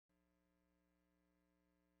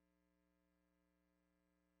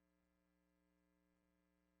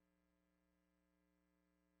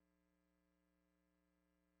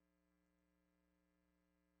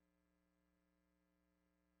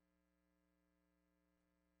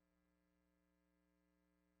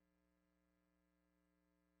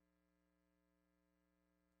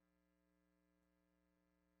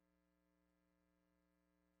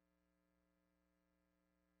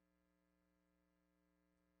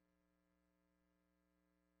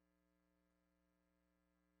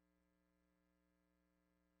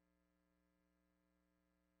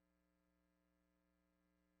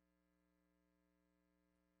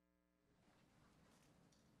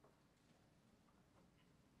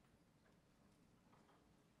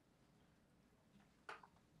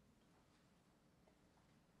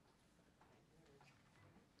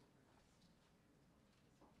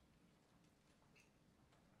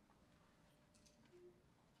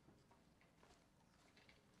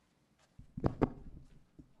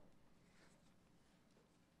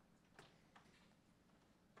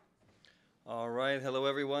All right, hello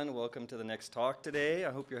everyone. Welcome to the next talk today.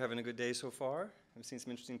 I hope you're having a good day so far. I've seen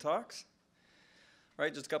some interesting talks. All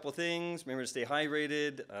right, just a couple of things. Remember to stay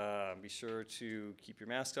hydrated. Be sure to keep your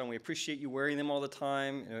mask on. We appreciate you wearing them all the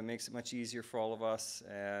time. It makes it much easier for all of us.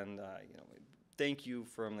 And thank you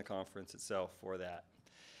from the conference itself for that.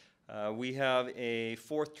 We have a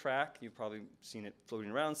fourth track. You've probably seen it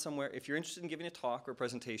floating around somewhere. If you're interested in giving a talk or a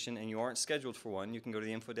presentation and you aren't scheduled for one, you can go to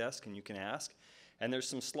the info desk and you can ask. And there's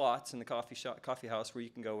some slots in the coffee house where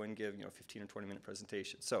you can go and give 15 or 20-minute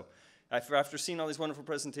presentations. So after seeing all these wonderful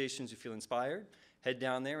presentations, you feel inspired, head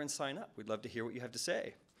down there and sign up. We'd love to hear what you have to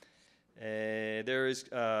say. There is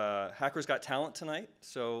Hackers Got Talent tonight,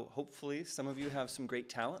 so hopefully some of you have some great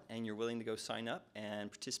talent and you're willing to go sign up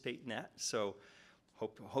and participate in that. So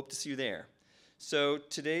hope to see you there. So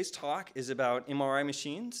today's talk is about MRI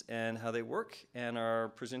machines and how they work, and our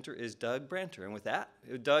presenter is Doug Brantner. And with that,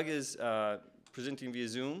 Doug is presenting via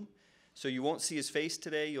Zoom, so you won't see his face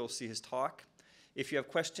today, you'll see his talk. If you have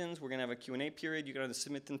questions, we're gonna have a Q&A period. You can either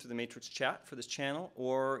submit them through the Matrix chat for this channel,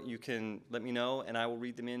 or you can let me know and I will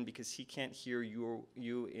read them in because he can't hear you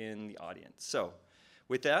in the audience. So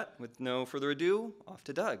with that, with no further ado, off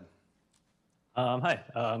to Doug. Hi,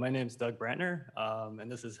 my name is Doug Brantner, and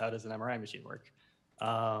this is How Does an MRI Machine Work?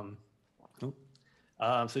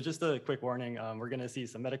 So just a quick warning, we're going to see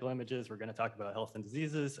some medical images, we're going to talk about health and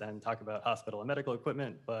diseases, and talk about hospital and medical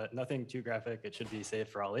equipment, but nothing too graphic. It should be safe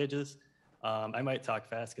for all ages. I might talk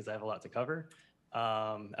fast because I have a lot to cover.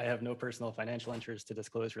 I have no personal financial interest to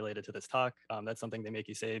disclose related to this talk. That's something they make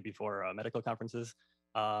you say before medical conferences.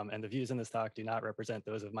 And the views in this talk do not represent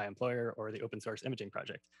those of my employer or the open source imaging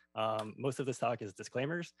project. Most of this talk is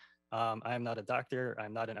disclaimers. I am not a doctor,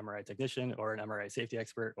 I'm not an MRI technician or an MRI safety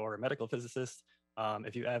expert or a medical physicist.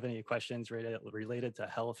 If you have any questions related to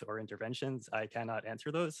health or interventions, I cannot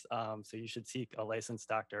answer those. So you should seek a licensed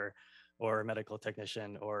doctor or a medical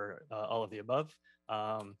technician or all of the above,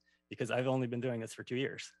 because I've only been doing this for 2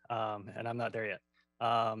 years and I'm not there yet.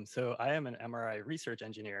 So I am an MRI research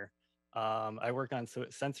engineer. I work on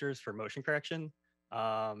sensors for motion correction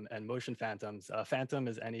and motion phantoms. A phantom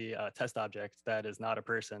is any test object that is not a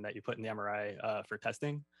person that you put in the MRI for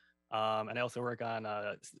testing. And I also work on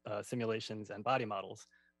simulations and body models.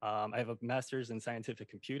 I have a master's in scientific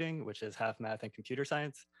computing, which is half math and computer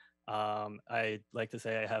science. I like to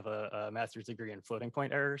say I have a master's degree in floating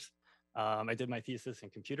point errors. I did my thesis in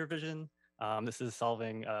computer vision. This is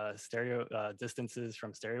solving stereo distances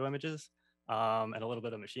from stereo images. And a little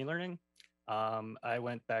bit of machine learning. I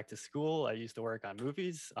went back to school. I used to work on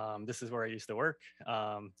movies. This is where I used to work.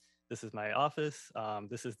 This is my office.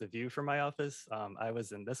 This is the view from my office. I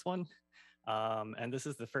was in this one. And this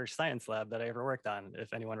is the first science lab that I ever worked on,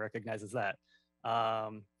 if anyone recognizes that.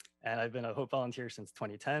 And I've been a Hope volunteer since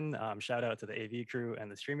 2010. Shout out to the AV crew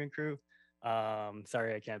and the streaming crew.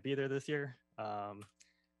 Sorry I can't be there this year.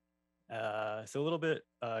 So a little bit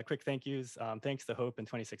quick thank yous. Thanks to Hope in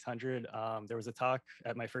 2600. There was a talk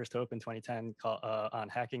at my first Hope in 2010 on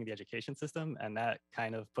hacking the education system, and that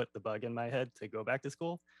kind of put the bug in my head to go back to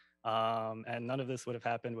school. And none of this would have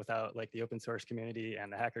happened without like the open source community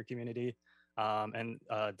and the hacker community. And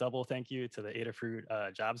double thank you to the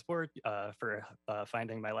Adafruit jobs board for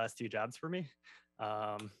finding my last 2 jobs for me.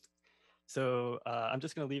 So I'm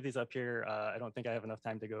just going to leave these up here. I don't think I have enough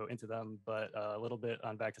time to go into them, but a little bit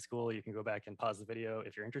on back to school. You can go back and pause the video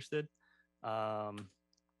if you're interested.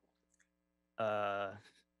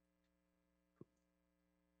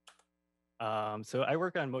 So I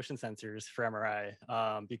work on motion sensors for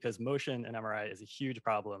MRI because motion in MRI is a huge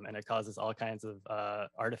problem and it causes all kinds of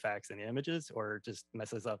artifacts in the images or just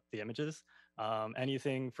messes up the images.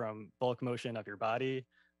 Anything from bulk motion of your body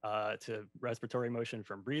to respiratory motion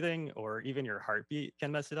from breathing, or even your heartbeat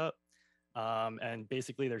can mess it up. And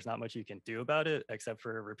basically there's not much you can do about it except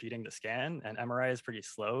for repeating the scan, and MRI is pretty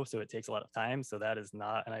slow, so it takes a lot of time. So that is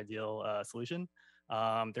not an ideal solution.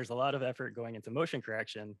 There's a lot of effort going into motion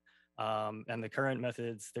correction. And the current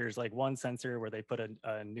methods, there's like one sensor where they put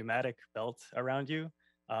a pneumatic belt around you.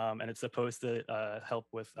 And it's supposed to help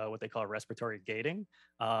with what they call respiratory gating,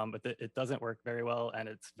 but it doesn't work very well and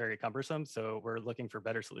it's very cumbersome. So we're looking for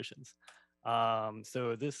better solutions.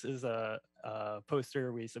 So this is a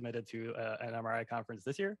poster we submitted to an MRI conference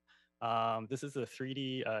this year. This is a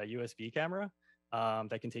 3D USB camera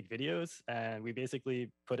that can take videos, and we basically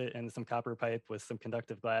put it in some copper pipe with some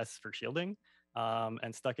conductive glass for shielding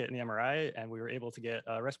and stuck it in the MRI, and we were able to get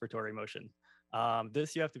respiratory motion.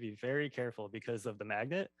 This you have to be very careful because of the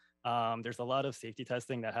magnet. There's a lot of safety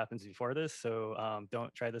testing that happens before this, so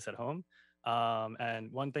don't try this at home.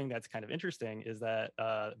 And one thing that's kind of interesting is that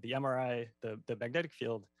the MRI, the magnetic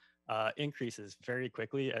field increases very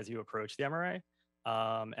quickly as you approach the MRI.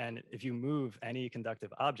 And if you move any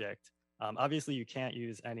conductive object, obviously you can't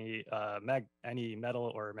use any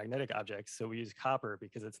metal or magnetic objects, so we use copper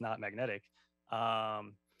because it's not magnetic.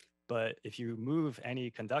 Um, but if you move any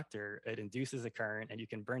conductor, it induces a current and you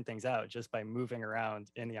can burn things out just by moving around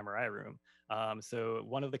in the MRI room. So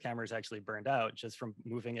one of the cameras actually burned out just from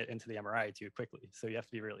moving it into the MRI too quickly. So you have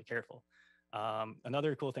to be really careful.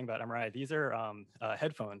 Another cool thing about MRI, these are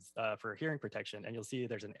headphones for hearing protection, and you'll see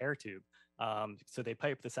there's an air tube. So they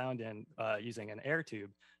pipe the sound in using an air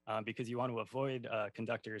tube because you want to avoid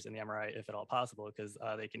conductors in the MRI if at all possible, because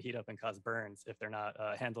they can heat up and cause burns if they're not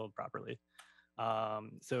handled properly.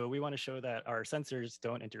 So we want to show that our sensors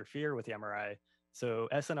don't interfere with the MRI. So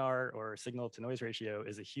SNR, or signal to noise ratio,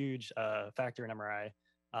 is a huge factor in MRI.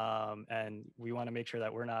 And we want to make sure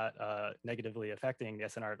that we're not negatively affecting the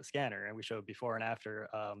SNR of the scanner. And we show before and after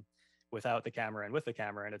without the camera and with the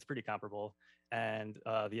camera, and it's pretty comparable. And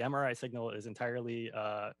the MRI signal is entirely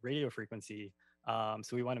radio frequency.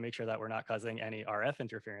 So we want to make sure that we're not causing any RF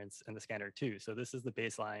interference in the scanner too. So this is the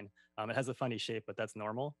baseline. It has a funny shape, but that's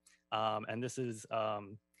normal. And this is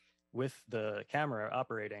with the camera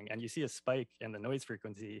operating, and you see a spike in the noise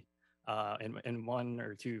frequency in one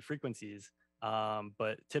or two frequencies.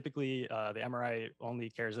 But typically the MRI only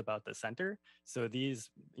cares about the center. So these,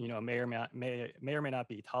 may or may not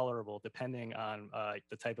be tolerable depending on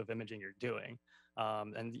the type of imaging you're doing.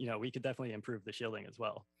 And we could definitely improve the shielding as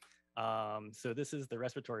well. So this is the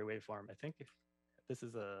respiratory waveform. I think this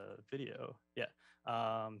is a video. Yeah.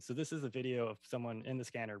 So this is a video of someone in the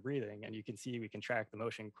scanner breathing, and you can see we can track the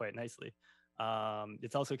motion quite nicely.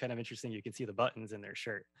 It's also kind of interesting. You can see the buttons in their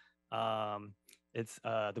shirt.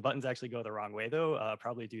 The buttons actually go the wrong way though,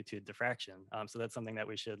 probably due to diffraction. So that's something that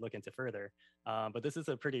we should look into further. But this is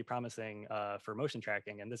a pretty promising for motion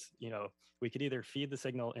tracking. And this, we could either feed the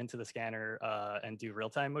signal into the scanner and do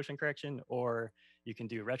real-time motion correction, or you can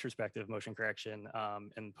do retrospective motion correction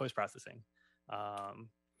and post-processing.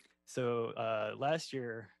 Last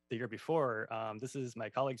year, the year before, this is my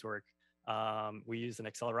colleague's work. We use an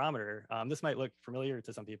accelerometer. This might look familiar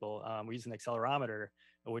to some people. We use an accelerometer,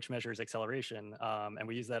 which measures acceleration, and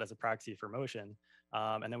we use that as a proxy for motion.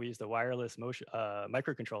 And then we use the wireless motion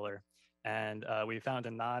microcontroller, and we found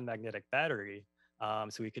a non-magnetic battery.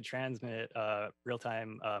 So we could transmit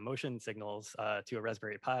real-time motion signals to a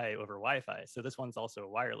Raspberry Pi over Wi-Fi. So this one's also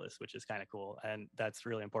wireless, which is kind of cool. And that's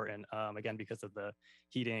really important, again, because of the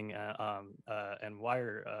heating and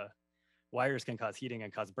wires can cause heating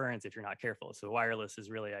and cause burns if you're not careful. So wireless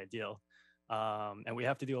is really ideal. And we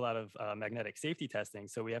have to do a lot of magnetic safety testing.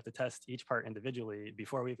 So we have to test each part individually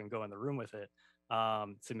before we even go in the room with it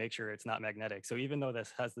to make sure it's not magnetic. So even though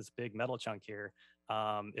this has this big metal chunk here,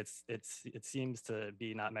 it seems to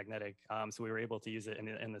be not magnetic. So we were able to use it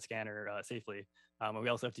in the scanner safely. And we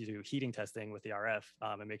also have to do heating testing with the RF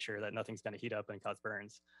and make sure that nothing's going to heat up and cause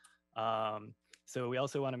burns. So we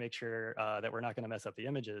also want to make sure that we're not going to mess up the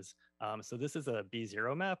images. So this is a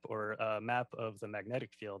B0 map, or a map of the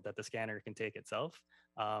magnetic field that the scanner can take itself.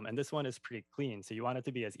 And this one is pretty clean. So you want it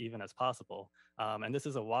to be as even as possible. And this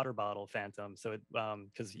is a water bottle phantom. So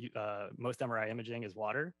because most MRI imaging is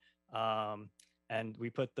water. And we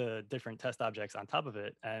put the different test objects on top of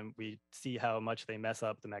it, and we see how much they mess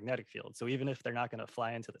up the magnetic field. So even if they're not going to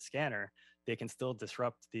fly into the scanner, they can still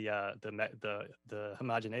disrupt the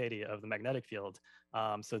homogeneity of the magnetic field.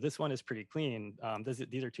 So this one is pretty clean.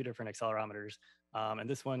 These are two different accelerometers. And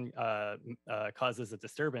this one causes a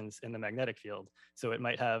disturbance in the magnetic field. So it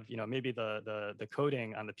might have, maybe the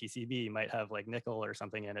coating on the PCB might have like nickel or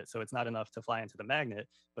something in it. So it's not enough to fly into the magnet,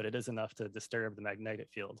 but it is enough to disturb the magnetic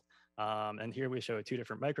field. And here we show two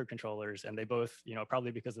different microcontrollers, and they both, probably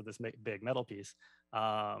because of this big metal piece,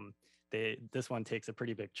 this one takes a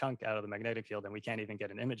pretty big chunk out of the magnetic field, and we can't even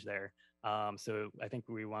get an image there. So I think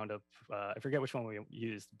we wound up, I forget which one we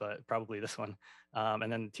used, but probably this one.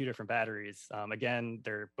 And then two different batteries. Again,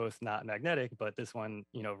 they're both not magnetic, but this one,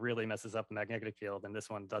 really messes up the magnetic field, and this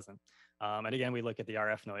one doesn't. And again, we look at the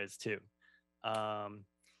RF noise too.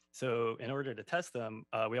 So in order to test them,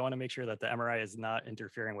 we want to make sure that the MRI is not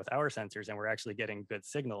interfering with our sensors, and we're actually getting good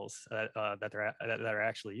signals that are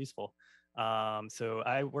actually useful. So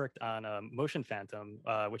I worked on a motion phantom,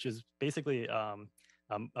 which is basically a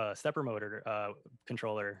stepper motor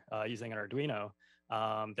controller using an Arduino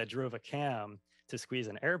that drove a cam to squeeze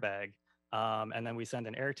an airbag. And then we send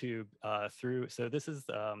an air tube through. So this is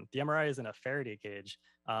the MRI is in a Faraday cage,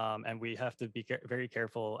 and we have to be very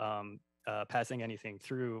careful passing anything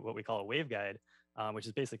through what we call a waveguide, which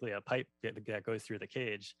is basically a pipe that goes through the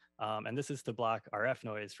cage. And this is to block RF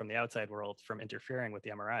noise from the outside world from interfering with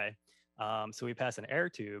the MRI. So we pass an air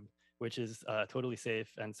tube, which is totally safe.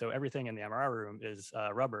 And so everything in the MRI room is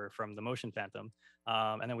rubber from the motion phantom.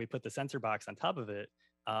 And then we put the sensor box on top of it,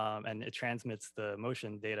 and it transmits the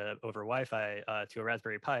motion data over Wi-Fi to a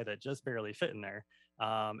Raspberry Pi that just barely fit in there.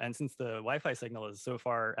 And since the Wi-Fi signal is so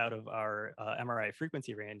far out of our MRI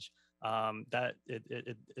frequency range, that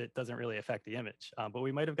it doesn't really affect the image. But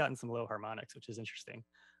we might have gotten some low harmonics, which is interesting.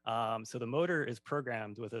 So the motor is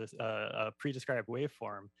programmed with a pre-described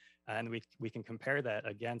waveform, and we can compare that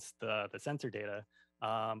against the sensor data.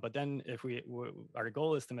 But then if our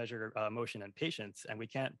goal is to measure motion in patients, and we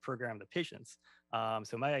can't program the patients.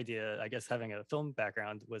 So my idea, I guess having a film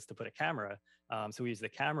background, was to put a camera. So we use the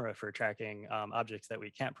camera for tracking objects that we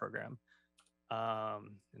can't program.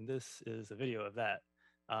 And this is a video of that.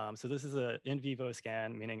 So this is an in vivo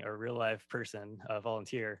scan, meaning a real live person, a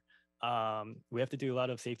volunteer. We have to do a lot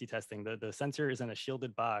of safety testing. The sensor is in a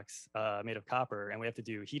shielded box made of copper, and we have to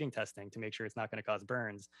do heating testing to make sure it's not going to cause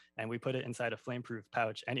burns. And we put it inside a flame-proof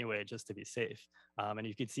pouch anyway, just to be safe. And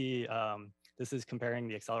you can see this is comparing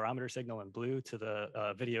the accelerometer signal in blue to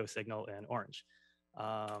the video signal in orange.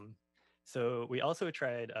 So we also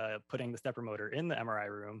tried putting the stepper motor in the MRI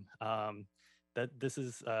room. This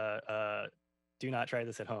is do not try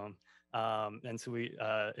this at home. And so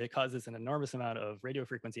it causes an enormous amount of radio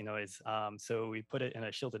frequency noise. So we put it in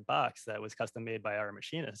a shielded box that was custom made by our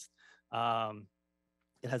machinist.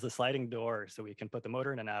 It has a sliding door, so we can put the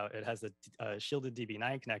motor in and out. It has a shielded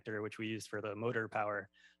DB9 connector, which we use for the motor power.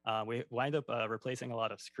 We wind up replacing a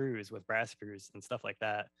lot of screws with brass screws and stuff like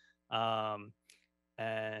that.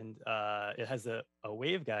 And it has a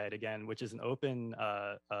waveguide, again, which is an open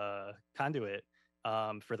conduit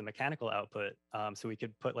for the mechanical output. So we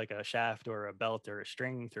could put like a shaft or a belt or a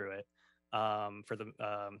string through it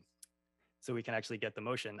so we can actually get the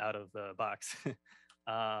motion out of the box.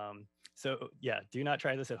 So yeah, do not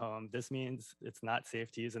try this at home. This means it's not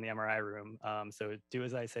safe to use in the MRI room. So do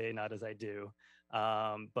as I say, not as I do.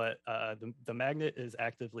 But the magnet is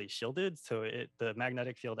actively shielded, so the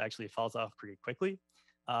magnetic field actually falls off pretty quickly.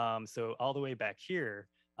 So all the way back here,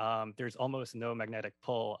 there's almost no magnetic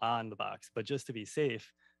pull on the box. But just to be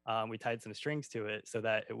safe, we tied some strings to it so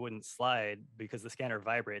that it wouldn't slide, because the scanner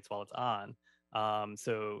vibrates while it's on.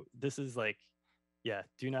 So this is like, yeah,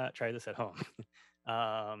 do not try this at home.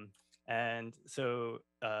 And so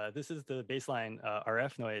this is the baseline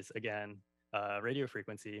RF noise again, radio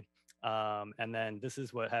frequency. And then this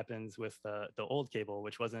is what happens with the old cable,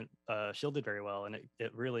 which wasn't shielded very well, and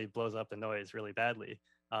it really blows up the noise really badly.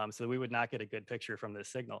 So we would not get a good picture from this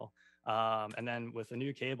signal. And then with a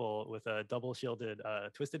new cable, with a double shielded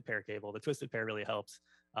twisted pair cable, the twisted pair really helps.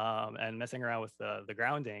 And messing around with the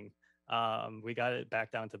grounding, we got it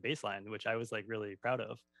back down to baseline, which I was like really proud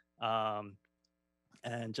of.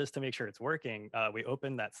 And just to make sure it's working, we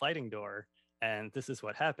opened that sliding door, and this is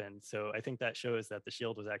what happened. So I think that shows that the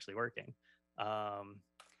shield was actually working.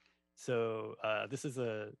 So this is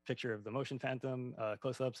a picture of the motion phantom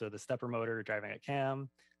close up. So the stepper motor driving a cam,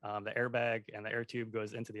 the airbag and the air tube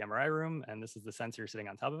goes into the MRI room, and this is the sensor sitting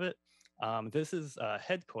on top of it. This is a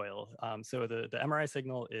head coil. So the MRI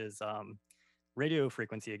signal is radio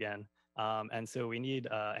frequency again. And so we need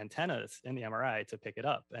antennas in the MRI to pick it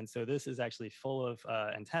up. And so this is actually full of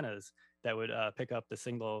antennas that would pick up the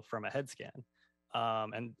signal from a head scan.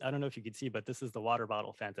 And I don't know if you could see, but this is the water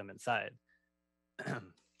bottle phantom inside.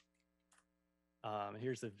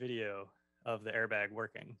 Here's a video of the airbag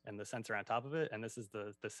working and the sensor on top of it. And this is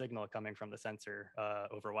the signal coming from the sensor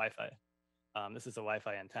over Wi-Fi. This is a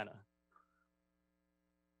Wi-Fi antenna.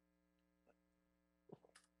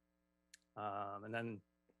 And then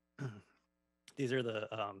these are the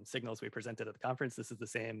signals we presented at the conference. This is the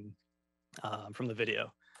same from the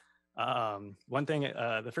video. One thing,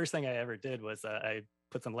 the first thing I ever did was I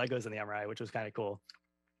put some Legos in the MRI, which was kind of cool.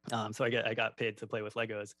 So I got paid to play with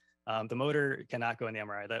Legos. The motor cannot go in the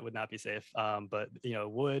MRI. That would not be safe. But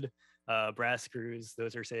wood, brass screws,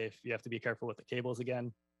 those are safe. You have to be careful with the cables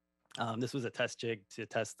again. This was a test jig to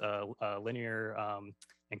test a linear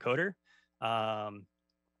encoder.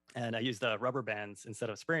 And I used rubber bands instead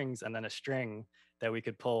of springs, and then a string that we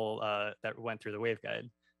could pull that went through the waveguide.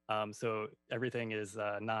 So everything is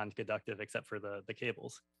non-conductive except for the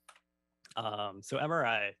cables. So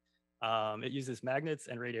MRI, it uses magnets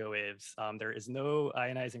and radio waves. There is no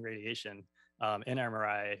ionizing radiation in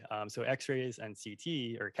MRI. So X-rays and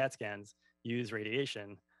CT or CAT scans use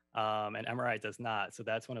radiation, and MRI does not. So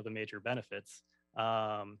that's one of the major benefits.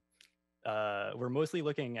 We're mostly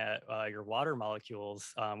looking at your water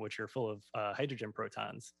molecules, which are full of hydrogen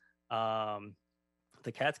protons.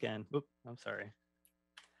 The CAT scan, I'm sorry.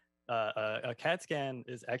 a CAT scan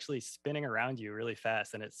is actually spinning around you really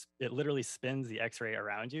fast, and it literally spins the X-ray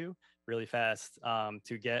around you really fast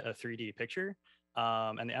to get a 3D picture.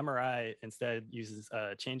 And the MRI instead uses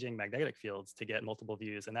changing magnetic fields to get multiple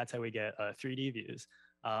views, and that's how we get 3D views.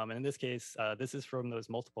 And in this case, this is from those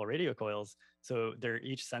multiple radio coils, so they're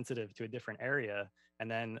each sensitive to a different area, and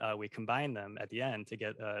then we combine them at the end to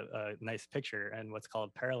get a nice picture and what's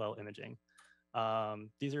called parallel imaging.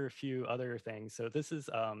 These are a few other things. So this is,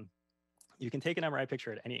 you can take an MRI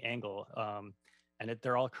picture at any angle, and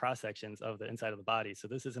they're all cross sections of the inside of the body. So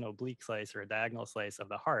this is an oblique slice or a diagonal slice of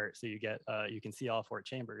the heart. So you get, you can see all 4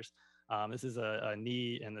 chambers. This is a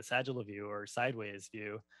knee in the sagittal view or sideways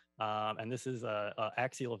view. And this is a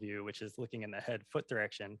axial view, which is looking in the head foot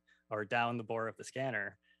direction or down the bore of the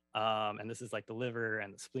scanner. And this is like the liver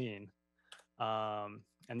and the spleen.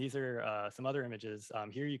 And these are some other images.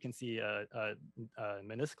 Here you can see a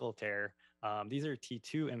meniscal tear. These are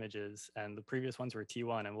T2 images, and the previous ones were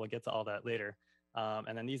T1, and we'll get to all that later.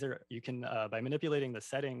 And then these are, you can, by manipulating the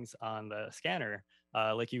settings on the scanner,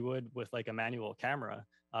 like you would with like a manual camera,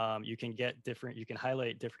 you can get different, you can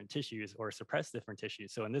highlight different tissues or suppress different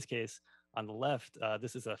tissues. So in this case, on the left,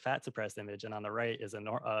 this is a fat suppressed image, and on the right is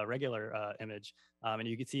a regular image. And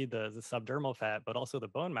you can see the subdermal fat, but also the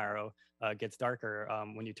bone marrow gets darker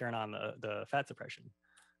when you turn on the fat suppression.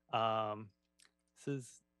 This is,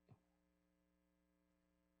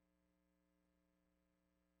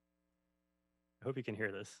 I hope you can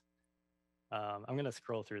hear this. I'm gonna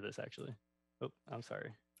scroll through this actually. Oh, I'm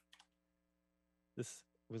sorry. This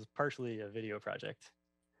was partially a video project.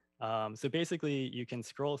 So basically you can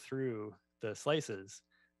scroll through the slices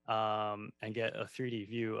and get a 3D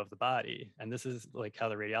view of the body. And this is like how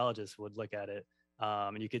the radiologist would look at it.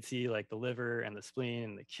 And you could see like the liver and the spleen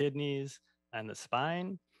and the kidneys and the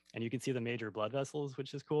spine. And you can see the major blood vessels,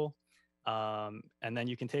 which is cool. And then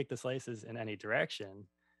you can take the slices in any direction.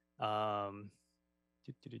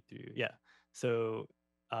 Yeah, so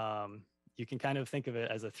you can kind of think of it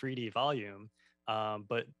as a 3D volume,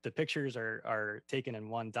 but the pictures are taken in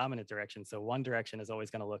one dominant direction. So one direction is always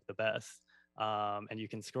going to look the best. And you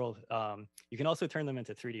can scroll, you can also turn them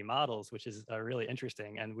into 3D models, which is really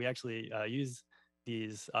interesting. And we actually use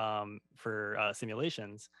these for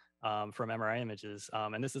simulations from MRI images.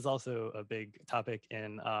 And this is also a big topic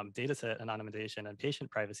in dataset anonymization and patient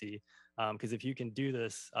privacy, because if you can do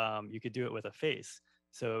this, you could do it with a face.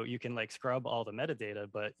 So you can like scrub all the metadata,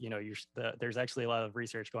 but you know, there's actually a lot of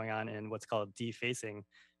research going on in what's called defacing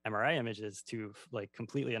MRI images to like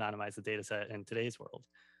completely anonymize the data set in today's world.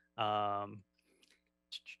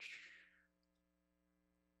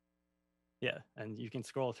 Yeah, and you can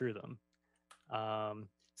scroll through them.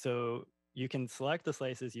 So you can select the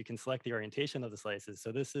slices, you can select the orientation of the slices.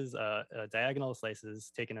 So this is diagonal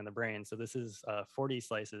slices taken in the brain. So this is 40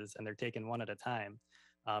 slices, and they're taken one at a time.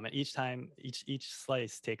 And each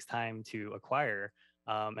slice takes time to acquire,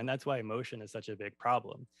 and that's why motion is such a big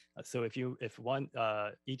problem. So if you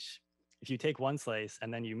take one slice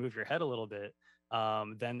and then you move your head a little bit,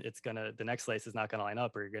 then the next slice is not gonna line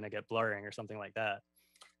up, or you're gonna get blurring or something like that.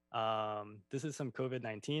 This is some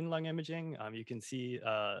COVID-19 lung imaging. You can see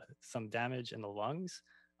some damage in the lungs,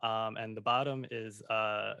 and the bottom is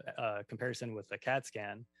a comparison with the CAT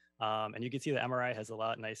scan. And you can see the MRI has a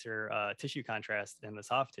lot nicer tissue contrast in the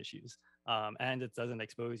soft tissues, and it doesn't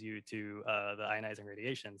expose you to the ionizing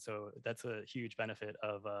radiation. So that's a huge benefit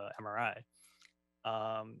of MRI.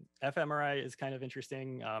 fMRI is kind of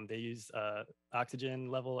interesting. They use oxygen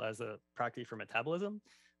level as a proxy for metabolism.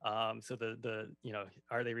 So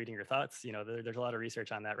are they reading your thoughts? You know, there's a lot of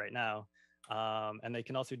research on that right now. And they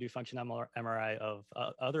can also do function MRI of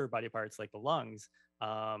other body parts like the lungs,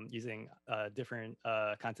 using different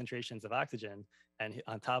concentrations of oxygen. And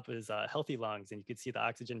on top is healthy lungs, and you can see the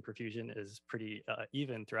oxygen perfusion is pretty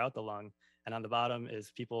even throughout the lung. And on the bottom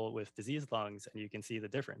is people with diseased lungs, and you can see the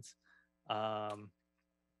difference.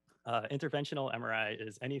 Interventional MRI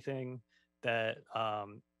is anything that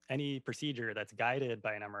any procedure that's guided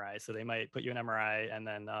by an MRI. So they might put you an MRI and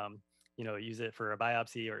then use it for a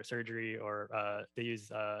biopsy or a surgery, or they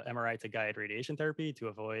use MRI to guide radiation therapy to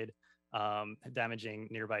avoid damaging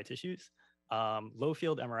nearby tissues. Low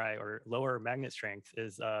field MRI, or lower magnet strength,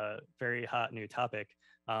 is a very hot new topic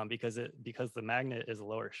because the magnet is a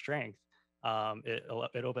lower strength.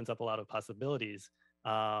 It opens up a lot of possibilities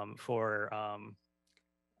for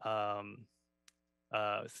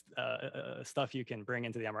stuff you can bring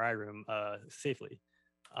into the MRI room safely.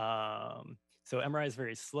 So MRI is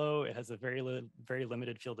very slow. It has a very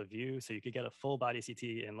limited field of view. So you could get a full body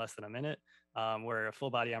CT in less than a minute, where a full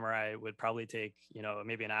body MRI would probably take,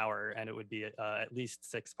 maybe an hour, and it would be at least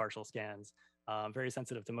 6 partial scans. very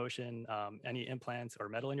sensitive to motion. Any implants or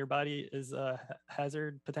metal in your body is a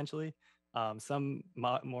hazard potentially. Some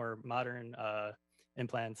more modern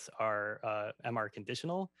implants are MR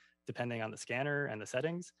conditional, depending on the scanner and the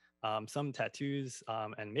settings. Some tattoos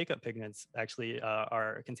and makeup pigments actually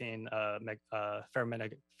contain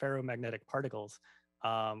ferromagnetic particles,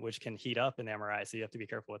 which can heat up in the MRI, so you have to be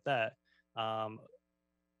careful with that.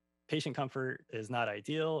 Patient comfort is not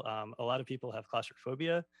ideal. A lot of people have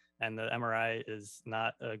claustrophobia, and the MRI is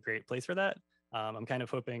not a great place for that. I'm kind of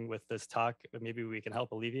hoping with this talk, maybe we can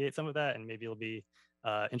help alleviate some of that, and maybe you'll be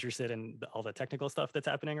interested in all the technical stuff that's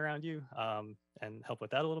happening around you and help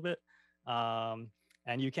with that a little bit.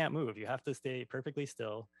 And you can't move. You have to stay perfectly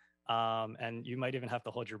still. And you might even have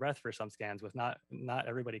to hold your breath for some scans, which not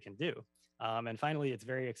everybody can do. And finally, it's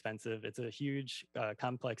very expensive. It's a huge,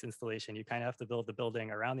 complex installation. You kind of have to build the building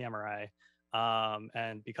around the MRI.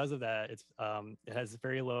 And because of that, it has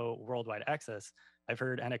very low worldwide access. I've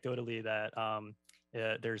heard anecdotally that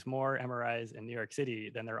there's more MRIs in New York City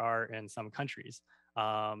than there are in some countries.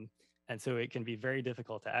 And so it can be very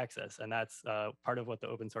difficult to access. And that's part of what the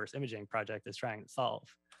open source imaging project is trying to solve.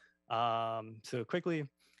 So quickly,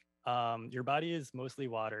 your body is mostly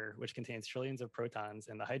water, which contains trillions of protons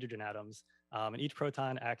in the hydrogen atoms. And each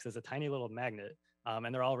proton acts as a tiny little magnet,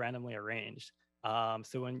 and they're all randomly arranged.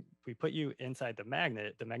 So when we put you inside the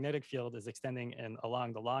magnetic field is extending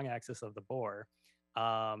along the long axis of the bore,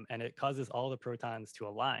 and it causes all the protons to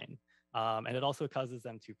align. And it also causes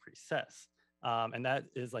them to precess. And that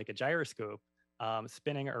is like a gyroscope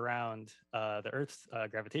spinning around the Earth's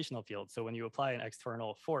gravitational field. So when you apply an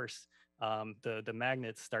external force, the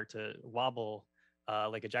magnets start to wobble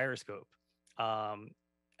like a gyroscope.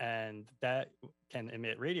 And that can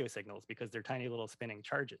emit radio signals because they're tiny little spinning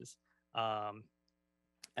charges. But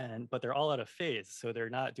they're all out of phase, so they're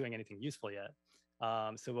not doing anything useful yet.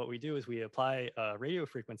 So what we do is we apply a radio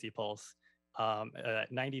frequency pulse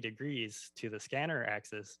at 90 degrees to the scanner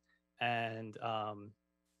axis, and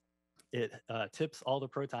it tips all the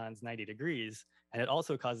protons 90 degrees, and it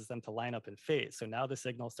also causes them to line up in phase. So now the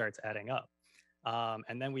signal starts adding up.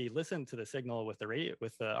 And then we listen to the signal with the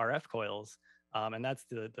RF coils, and that's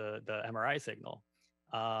the MRI signal.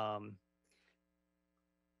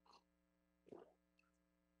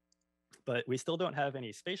 But we still don't have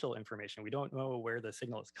any spatial information. We don't know where the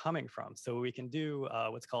signal is coming from. So we can do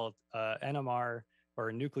what's called NMR, or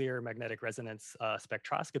nuclear magnetic resonance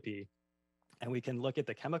spectroscopy. And we can look at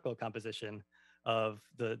the chemical composition of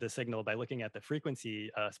the signal by looking at the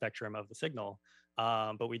frequency spectrum of the signal.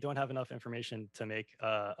 But we don't have enough information to make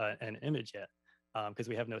an image yet because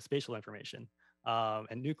we have no spatial information.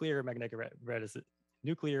 And nuclear magnetic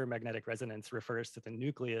resonance refers to the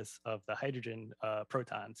nucleus of the hydrogen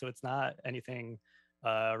proton. So it's not anything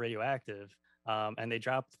radioactive. And they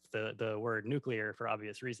dropped the word nuclear for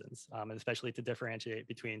obvious reasons, and especially to differentiate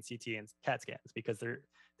between CT and CAT scans, because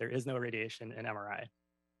there is no radiation in MRI.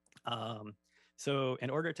 So in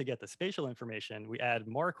order to get the spatial information, we add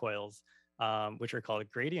more coils, which are called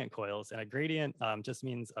gradient coils. And a gradient just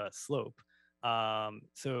means a slope. And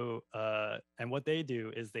what they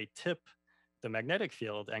do is they tip the magnetic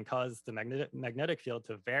field and cause the magnetic field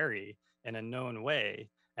to vary in a known way.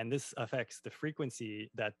 And this affects the frequency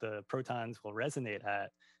that the protons will resonate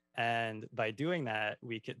at. And by doing that,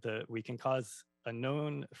 we can cause a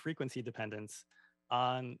known frequency dependence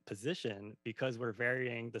on position because we're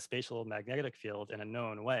varying the spatial magnetic field in a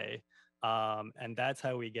known way. And that's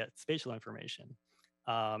how we get spatial information.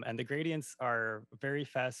 And the gradients are very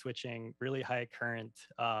fast switching, really high current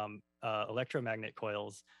electromagnet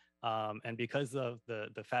coils. And because of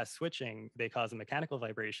the fast switching, they cause a mechanical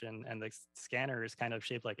vibration, and the scanner is kind of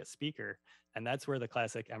shaped like a speaker. And that's where the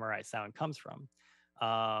classic MRI sound comes from.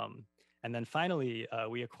 And then finally,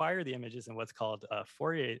 we acquire the images in what's called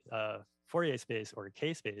Fourier space, or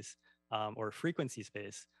K space, or frequency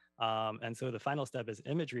space. And so the final step is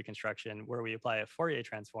image reconstruction, where we apply a Fourier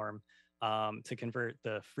transform to convert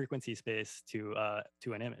the frequency space to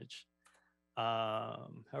an image. How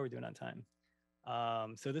are we doing on time?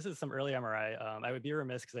 So this is some early MRI. I would be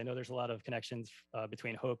remiss because I know there's a lot of connections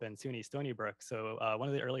between Hope and SUNY Stony Brook. So one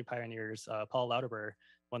of the early pioneers, Paul Lauterbur,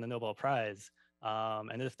 won the Nobel Prize.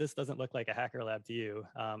 And if this doesn't look like a hacker lab to you,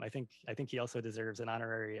 I think he also deserves an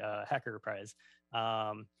honorary hacker prize.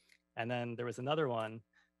 And then there was another one,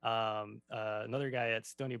 another guy at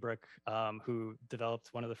Stony Brook who developed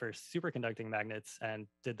one of the first superconducting magnets and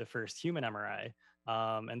did the first human MRI.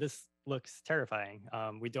 And this looks terrifying.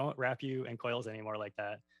 We don't wrap you in coils anymore like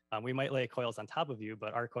that. We might lay coils on top of you,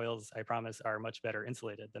 but our coils, I promise, are much better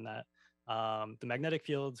insulated than that. The magnetic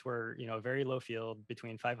fields were, a very low field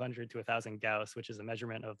between 500 to 1,000 Gauss, which is a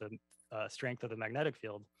measurement of the strength of the magnetic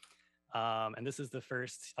field. And this is the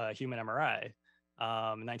first human MRI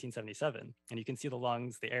in 1977. And you can see the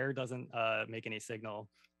lungs. The air doesn't make any signal,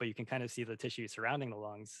 but you can kind of see the tissue surrounding the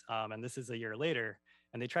lungs. And this is a year later.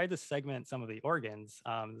 And they tried to segment some of the organs,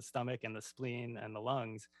 the stomach and the spleen and the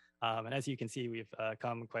lungs. And as you can see, we've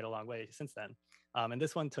come quite a long way since then. And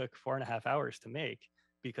this one took 4.5 hours to make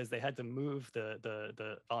because they had to move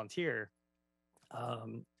the volunteer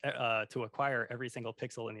to acquire every single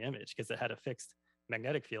pixel in the image because it had a fixed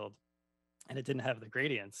magnetic field and it didn't have the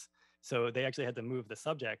gradients. So they actually had to move the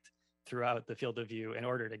subject throughout the field of view in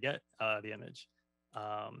order to get the image.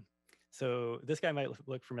 So this guy might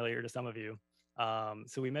look familiar to some of you.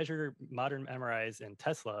 So we measure modern MRIs in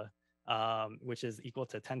Tesla, which is equal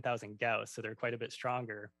to 10,000 Gauss. So they're quite a bit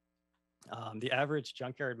stronger. The average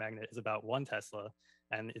junkyard magnet is about 1 Tesla,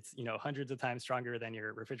 and it's hundreds of times stronger than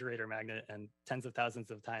your refrigerator magnet and tens of thousands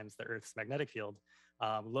of times the Earth's magnetic field.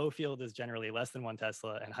 Low field is generally less than 1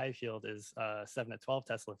 Tesla, and high field is 7 to 12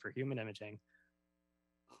 Tesla for human imaging.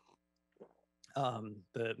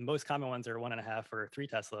 The most common ones are 1.5 or 3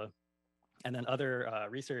 Tesla. And then other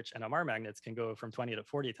research NMR magnets can go from 20 to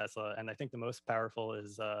 40 Tesla. And I think the most powerful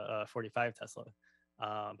is 45 Tesla.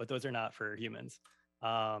 But those are not for humans.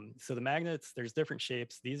 So the magnets, there's different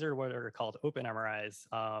shapes. These are what are called open MRIs.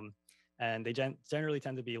 And they generally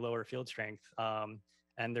tend to be lower field strength.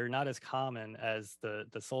 And they're not as common as the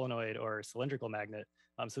solenoid or cylindrical magnet.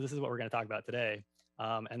 So this is what we're going to talk about today.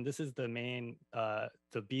 And this is the main, the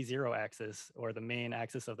B0 axis, or the main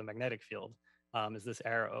axis of the magnetic field, is this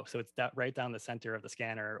arrow. So it's right down the center of the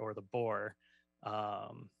scanner or the bore.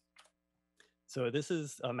 So this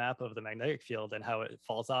is a map of the magnetic field and how it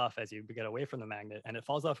falls off as you get away from the magnet. And it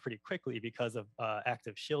falls off pretty quickly because of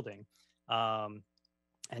active shielding.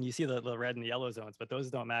 And you see the red and the yellow zones, but those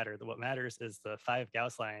don't matter. What matters is the 5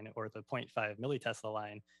 Gauss line, or the 0.5 millitesla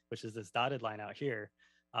line, which is this dotted line out here.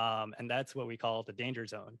 And that's what we call the danger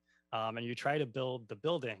zone. And you try to build the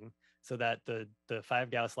building so that the 5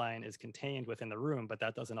 Gauss line is contained within the room, but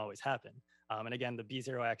that doesn't always happen. And again, the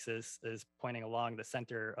B0 axis is pointing along the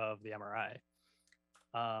center of the MRI.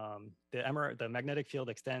 The magnetic field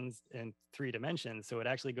extends in 3 dimensions, so it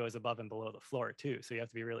actually goes above and below the floor too. So you have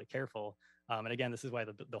to be really careful. And again, this is why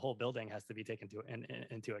the whole building has to be taken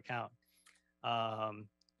into account.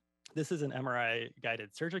 This is an MRI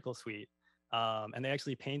guided surgical suite. And they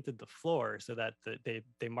actually painted the floor so that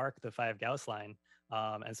they mark the 5 Gauss line.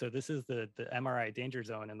 And so this is the MRI danger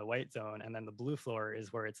zone in the white zone, and then the blue floor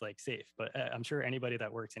is where it's like safe. But I'm sure anybody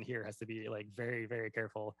that works in here has to be like very, very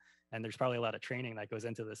careful. And there's probably a lot of training that goes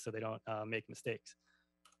into this so they don't make mistakes.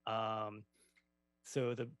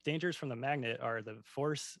 So the dangers from the magnet are the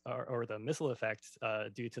force or the missile effect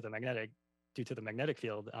due to the magnetic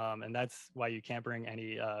field. And that's why you can't bring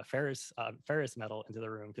any ferrous metal into the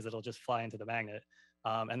room, because it'll just fly into the magnet.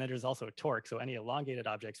 And then there's also torque. So any elongated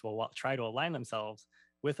objects will try to align themselves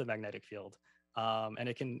with the magnetic field. And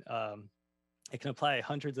it can apply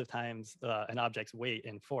hundreds of times an object's weight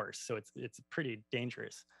in force. So it's pretty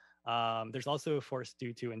dangerous. There's also force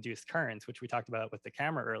due to induced currents, which we talked about with the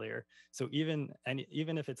camera earlier. So even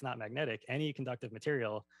if it's not magnetic, any conductive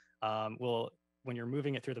material when you're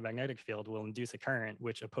moving it through the magnetic field, will induce a current,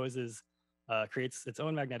 which creates its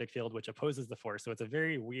own magnetic field, which opposes the force. So it's a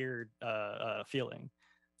very weird feeling.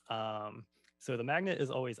 So the magnet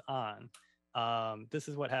is always on. This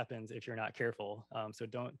is what happens if you're not careful. So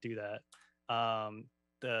don't do that.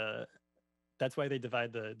 That's why they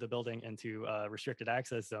divide the building into restricted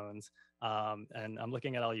access zones. And I'm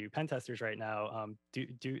looking at all you pen testers right now.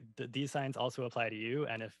 These signs also apply to you?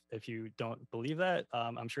 And if you don't believe that,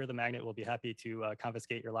 I'm sure the magnet will be happy to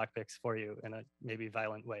confiscate your lockpicks for you in a maybe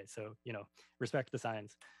violent way. So, respect the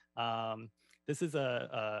signs. This is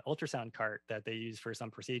a ultrasound cart that they use for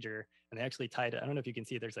some procedure, and they actually tied it. I don't know if you can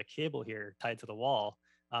see, there's a cable here tied to the wall,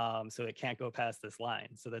 so it can't go past this line.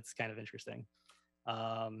 So that's kind of interesting.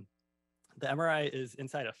 The MRI is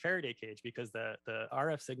inside a Faraday cage because the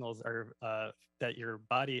RF signals that your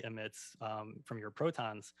body emits from your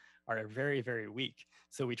protons are very, very weak.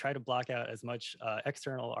 So we try to block out as much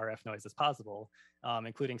external RF noise as possible,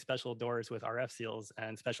 including special doors with RF seals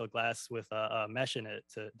and special glass with a mesh in it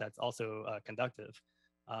that's also conductive.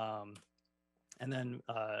 And then,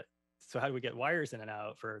 so how do we get wires in and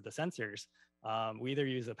out for the sensors? We either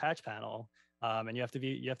use a patch panel, and you have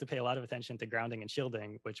to pay a lot of attention to grounding and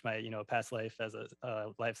shielding, which my past life as a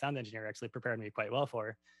live sound engineer actually prepared me quite well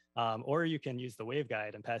for. Or you can use the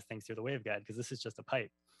waveguide and pass things through the waveguide, because this is just a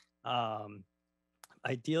pipe.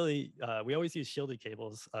 Ideally, we always use shielded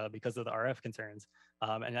cables because of the RF concerns.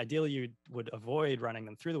 And ideally, you would avoid running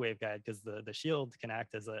them through the waveguide because the shield can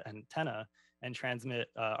act as an antenna and transmit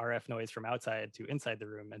RF noise from outside to inside the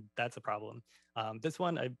room, and that's a problem. This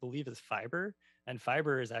one, I believe, is fiber, and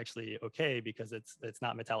fiber is actually okay because it's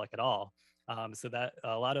not metallic at all. So that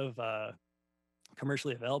a lot of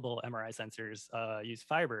commercially available MRI sensors use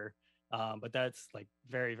fiber, but that's like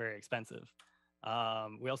very, very expensive.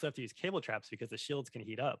 We also have to use cable traps because the shields can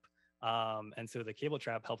heat up. And so the cable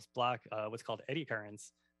trap helps block what's called eddy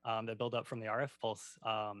currents that build up from the RF pulse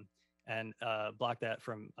and block that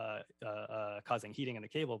from causing heating in the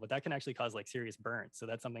cable, but that can actually cause like serious burns. So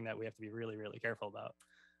that's something that we have to be really, really careful about.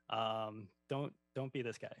 Don't be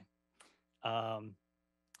this guy.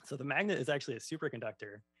 So the magnet is actually a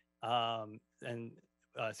superconductor, and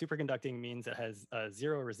superconducting means it has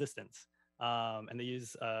zero resistance. And they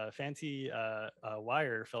use fancy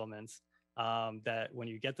wire filaments that when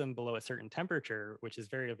you get them below a certain temperature, which is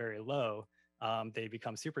very, very low, they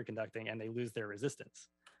become superconducting and they lose their resistance.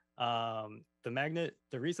 The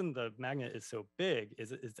reason the magnet is so big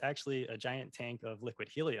is it's actually a giant tank of liquid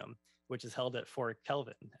helium, which is held at 4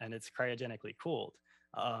 Kelvin and it's cryogenically cooled.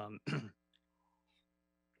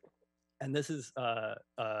 And this is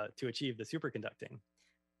to achieve the superconducting.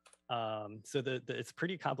 So it's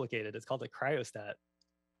pretty complicated. It's called a cryostat,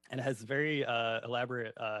 and it has very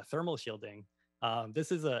elaborate thermal shielding.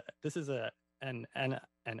 This is an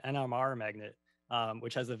NMR magnet,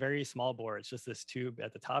 which has a very small bore. It's just this tube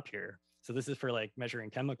at the top here. So this is for like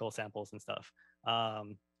measuring chemical samples and stuff.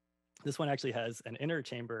 This one actually has an inner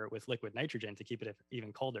chamber with liquid nitrogen to keep it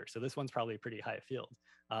even colder. So this one's probably pretty high field.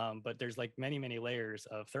 But there's like many, many layers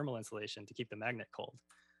of thermal insulation to keep the magnet cold.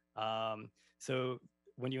 So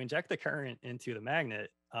when you inject the current into the magnet,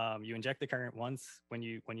 you inject the current once when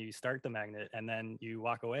you start the magnet, and then you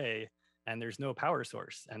walk away and there's no power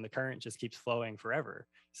source and the current just keeps flowing forever.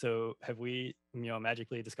 So have we,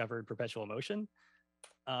 magically discovered perpetual motion?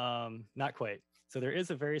 Not quite. So there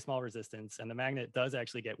is a very small resistance, and the magnet does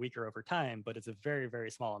actually get weaker over time, but it's a very,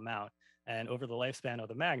 very small amount. And over the lifespan of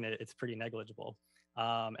the magnet, it's pretty negligible.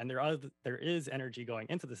 And there is energy going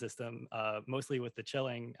into the system, mostly with the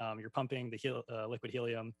chilling. You're pumping the liquid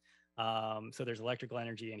helium. So there's electrical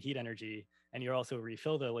energy and heat energy, and you also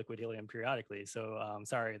refill the liquid helium periodically. So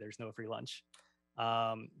sorry, there's no free lunch.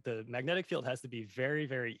 The magnetic field has to be very,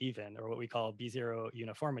 very even, or what we call B0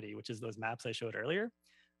 uniformity, which is those maps I showed earlier.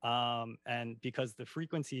 And because the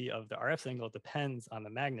frequency of the RF signal depends on the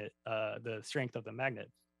magnet, the strength of the magnet.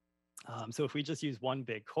 So if we just use one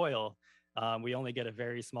big coil, we only get a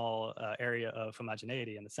very small area of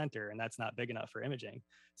homogeneity in the center, and that's not big enough for imaging.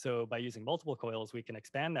 So by using multiple coils, we can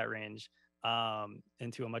expand that range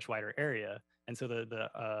into a much wider area. And so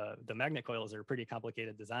the magnet coils are pretty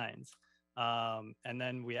complicated designs. And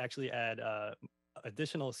then we actually add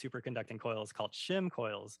additional superconducting coils called shim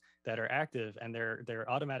coils that are active, and they're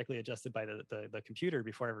automatically adjusted by the computer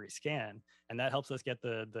before every scan, and that helps us get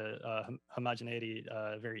the homogeneity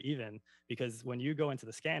very even, because when you go into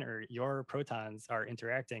the scanner, your protons are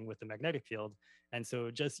interacting with the magnetic field, and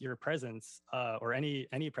so just your presence or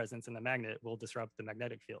any presence in the magnet will disrupt the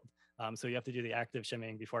magnetic field. So you have to do the active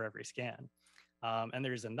shimming before every scan. And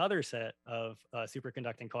there's another set of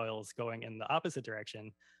superconducting coils going in the opposite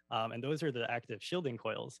direction. And those are the active shielding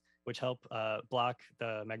coils, which help block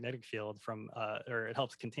the magnetic field from, or it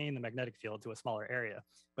helps contain the magnetic field to a smaller area.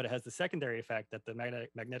 But it has the secondary effect that the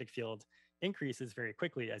magnetic field increases very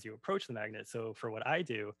quickly as you approach the magnet. So for what I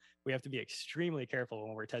do, we have to be extremely careful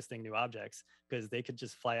when we're testing new objects, because they could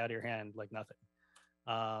just fly out of your hand like nothing.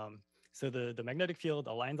 So the magnetic field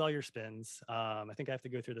aligns all your spins. I think I have to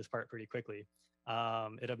go through this part pretty quickly.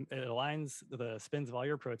 It aligns the spins of all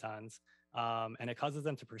your protons, and it causes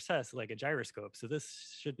them to precess like a gyroscope. So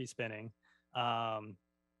this should be spinning.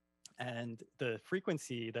 And the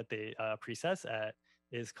frequency that they precess at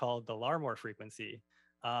is called the Larmor frequency.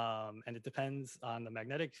 And it depends on the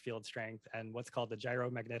magnetic field strength and what's called the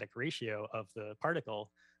gyromagnetic ratio of the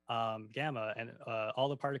particle, gamma. And all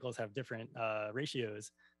the particles have different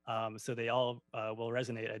ratios. So they all will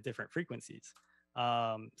resonate at different frequencies.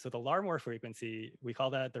 So the Larmor frequency, we call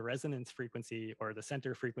that the resonance frequency or the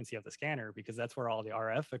center frequency of the scanner, because that's where all the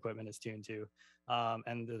RF equipment is tuned to.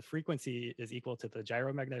 And the frequency is equal to the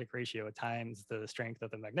gyromagnetic ratio times the strength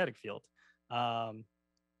of the magnetic field.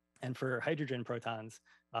 And for hydrogen protons,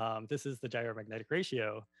 this is the gyromagnetic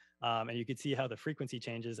ratio. And you can see how the frequency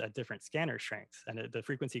changes at different scanner strengths, and the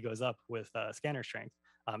frequency goes up with scanner strength.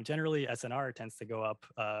 Generally, SNR tends to go up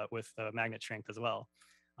with magnet strength as well.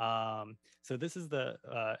 So this is the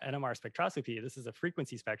NMR spectroscopy. This is a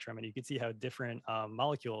frequency spectrum, and you can see how different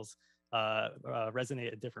molecules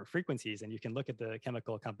resonate at different frequencies, and you can look at the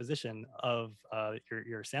chemical composition of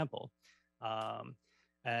your sample.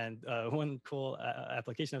 And one cool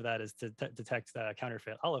application of that is to detect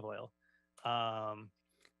counterfeit olive oil.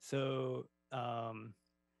 So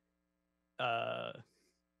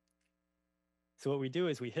what we do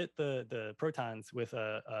is we hit the protons with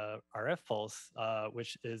a RF pulse,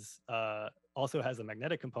 which is also has a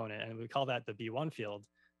magnetic component, and we call that the B1 field.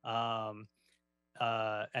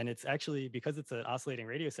 And it's actually, because it's an oscillating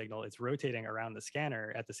radio signal, it's rotating around the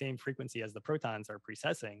scanner at the same frequency as the protons are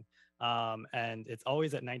precessing. And it's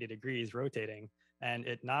always at 90 degrees rotating, and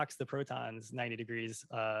it knocks the protons 90 degrees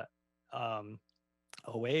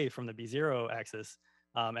away from the B0 axis.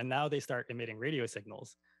 And now they start emitting radio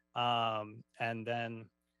signals. And then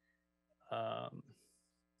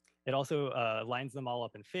it also lines them all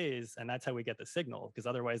up in phase, and that's how we get the signal, because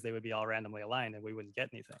otherwise they would be all randomly aligned and we wouldn't get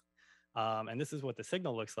anything. And this is what the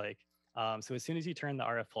signal looks like. So as soon as you turn the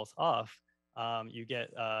RF pulse off, you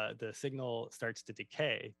get the signal starts to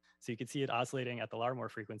decay. So you can see it oscillating at the Larmor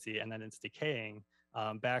frequency, and then it's decaying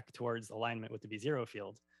back towards alignment with the B0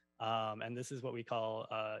 field. And this is what we call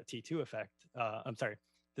T2 effect. I'm sorry,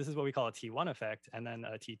 this is what we call a T1 effect. And then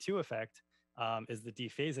a T2 effect is the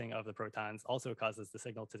dephasing of the protons, also causes the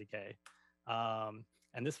signal to decay.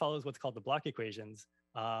 And this follows what's called the Bloch equations,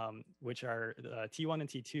 which are T1 and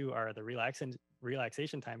T2 are the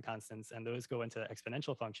relaxation time constants, and those go into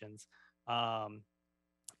exponential functions.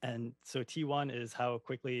 And so T1 is how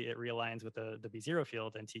quickly it realigns with the B0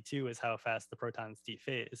 field, and T2 is how fast the protons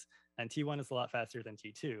dephase. And T1 is a lot faster than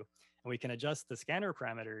T2. And we can adjust the scanner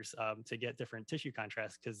parameters to get different tissue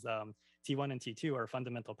contrast, because T1 and T2 are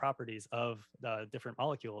fundamental properties of the different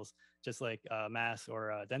molecules, just like mass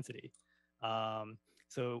or density.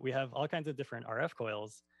 So we have all kinds of different RF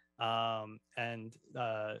coils, and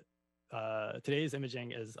today's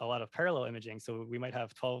imaging is a lot of parallel imaging. So we might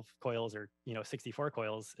have 12 coils or 64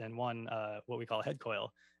 coils in one what we call a head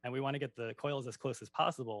coil, and we want to get the coils as close as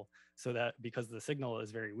possible, so that, because the signal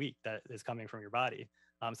is very weak that is coming from your body,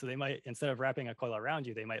 so they might, instead of wrapping a coil around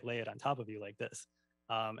you, they might lay it on top of you like this.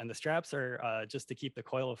 And the straps are just to keep the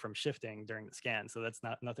coil from shifting during the scan, so that's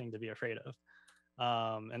nothing to be afraid of.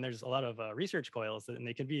 And there's a lot of research coils, and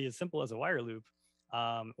they can be as simple as a wire loop,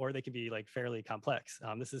 or they can be like fairly complex.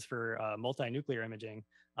 This is for multinuclear imaging,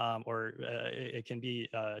 or it can be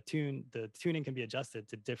tuned. The tuning can be adjusted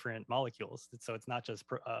to different molecules, so it's not just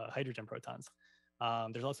hydrogen protons.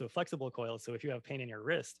 There's also flexible coils. So if you have pain in your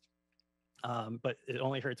wrist, but it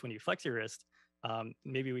only hurts when you flex your wrist,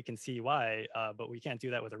 maybe we can see why, but we can't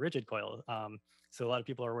do that with a rigid coil. So a lot of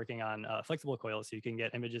people are working on flexible coils, so you can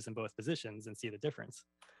get images in both positions and see the difference.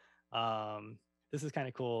 This is kind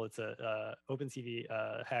of cool. It's a OpenCV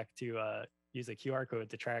hack to use a QR code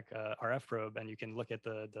to track RF probe, and you can look at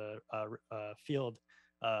the field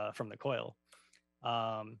from the coil.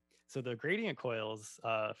 So the gradient coils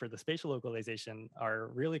for the spatial localization are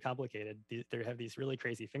really complicated. They have these really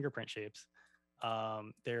crazy fingerprint shapes.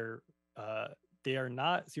 They are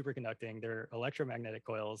not superconducting. They're electromagnetic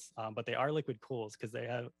coils, but they are liquid cools, because they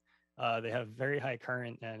have very high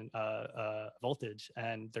current and voltage,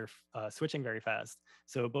 and they're switching very fast.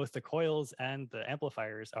 So both the coils and the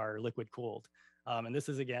amplifiers are liquid cooled. And this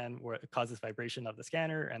is, again, where it causes vibration of the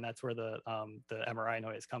scanner, and that's where the MRI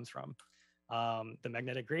noise comes from. The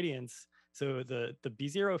magnetic gradients, so the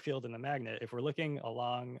B0 field in the magnet, if we're looking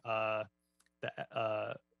along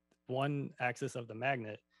the one axis of the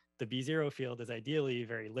magnet, the B0 field is ideally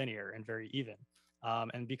very linear and very even.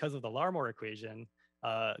 And because of the Larmor equation,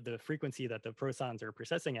 the frequency that the protons are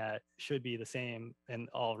processing at should be the same in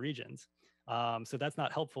all regions. So that's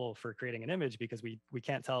not helpful for creating an image, because we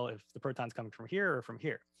can't tell if the proton's coming from here or from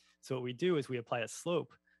here. So what we do is we apply a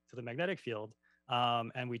slope to the magnetic field,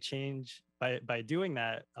 and we change, by doing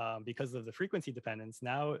that, because of the frequency dependence,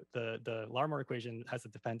 now the Larmor equation has a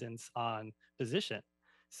dependence on position.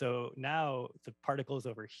 So now the particles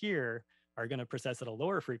over here are going to process at a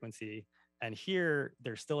lower frequency, and here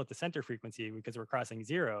they're still at the center frequency because we're crossing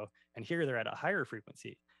 0, and here they're at a higher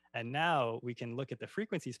frequency. And now we can look at the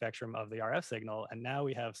frequency spectrum of the RF signal, and now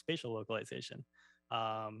we have spatial localization.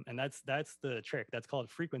 And that's the trick. That's called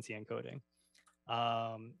frequency encoding.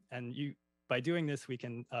 And by doing this, we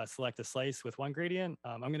can select a slice with one gradient.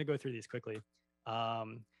 I'm going to go through these quickly.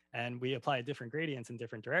 And we apply different gradients in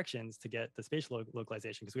different directions to get the spatial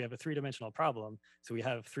localization, because we have a 3-dimensional problem. So we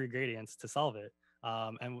have 3 gradients to solve it.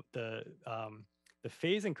 And the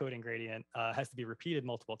phase encoding gradient has to be repeated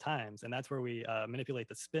multiple times. And that's where we manipulate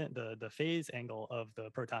the phase angle of the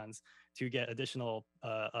protons to get additional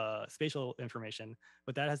spatial information.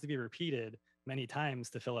 But that has to be repeated many times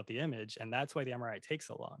to fill up the image. And that's why the MRI takes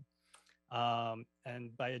so long.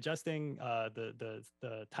 And by adjusting the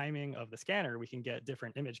timing of the scanner, we can get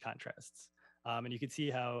different image contrasts. And you can see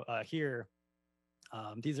how here,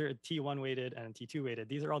 these are T1 weighted and T2 weighted.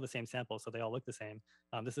 These are all the same sample, so they all look the same.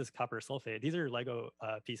 This is copper sulfate. These are Lego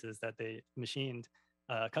pieces that they machined,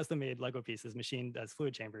 custom-made Lego pieces machined as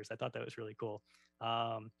fluid chambers. I thought that was really cool.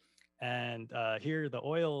 And here the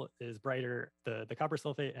oil is brighter. The copper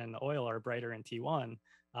sulfate and the oil are brighter in T1,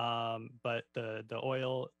 but the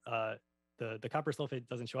oil, the copper sulfate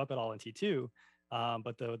doesn't show up at all in T2.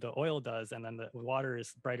 But the oil does, and then the water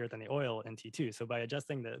is brighter than the oil in T2. So by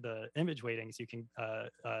adjusting the image weightings, you can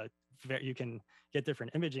get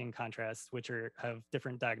different imaging contrasts, which have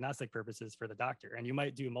different diagnostic purposes for the doctor. And you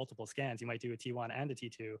might do multiple scans. You might do a T1 and a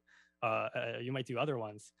T2. You might do other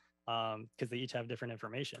ones because they each have different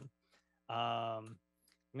information. I'm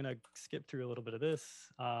going to skip through a little bit of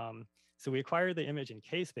this. So we acquired the image in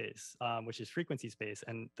K-space, which is frequency space,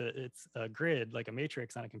 and it's a grid, like a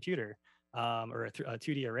matrix on a computer, or a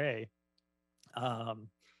 2D array.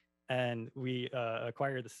 And we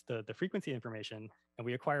acquire the frequency information, and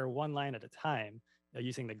we acquire one line at a time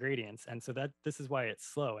using the gradients. And so this is why it's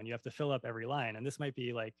slow, and you have to fill up every line. And this might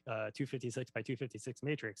be like 256 by 256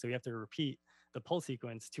 matrix. So you have to repeat the pulse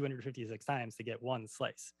sequence 256 times to get one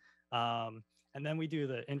slice. And then we do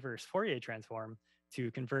the inverse Fourier transform to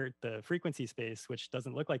convert the frequency space, which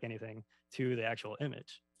doesn't look like anything, to the actual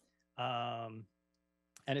image.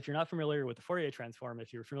 And if you're not familiar with the Fourier transform,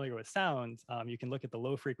 if you're familiar with sound, you can look at the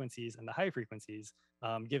low frequencies and the high frequencies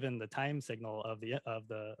given the time signal of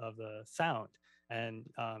the sound. And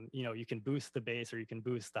you can boost the bass or you can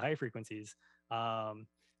boost the high frequencies.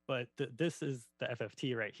 But this is the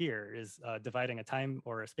FFT right here, is dividing a time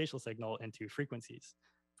or a spatial signal into frequencies.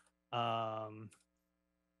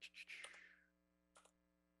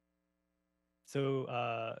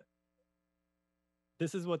 So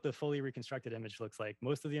this is what the fully reconstructed image looks like.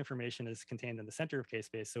 Most of the information is contained in the center of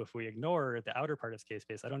K-space. So if we ignore the outer part of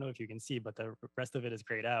K-space, I don't know if you can see, but the rest of it is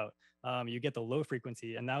grayed out. You get the low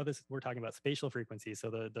frequency, and now we're talking about spatial frequency. So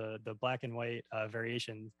the black and white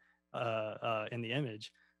variation in the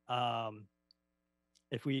image.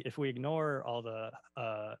 If we ignore all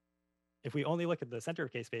if we only look at the center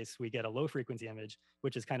of K-space, we get a low frequency image,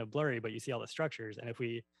 which is kind of blurry, but you see all the structures. And if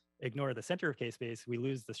we ignore the center of K-space, we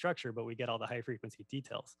lose the structure, but we get all the high frequency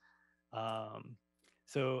details.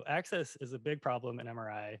 So access is a big problem in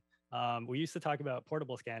MRI. We used to talk about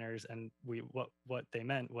portable scanners, and what they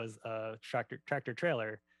meant was a tractor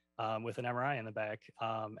trailer with an MRI in the back.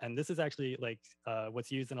 And this is actually like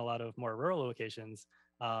what's used in a lot of more rural locations.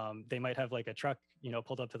 They might have like a truck,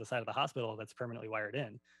 pulled up to the side of the hospital that's permanently wired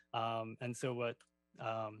in. And so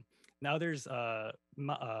now there's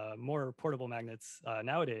more portable magnets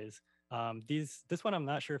nowadays. This one, I'm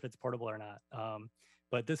not sure if it's portable or not,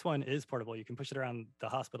 but this one is portable. You can push it around the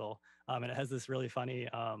hospital, and it has this really funny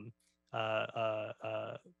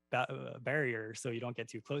barrier, so you don't get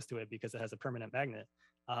too close to it because it has a permanent magnet.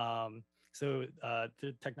 So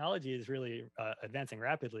the technology is really advancing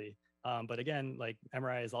rapidly. But again, like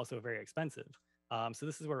MRI is also very expensive. So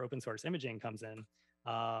this is where open source imaging comes in.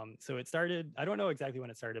 So it started, I don't know exactly when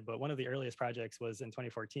it started, but one of the earliest projects was in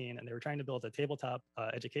 2014, and they were trying to build a tabletop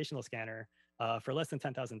educational scanner for less than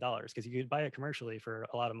 $10,000 because you could buy it commercially for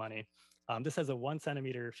a lot of money. This has a 1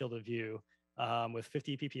 centimeter field of view with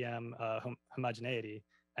 50 ppm homogeneity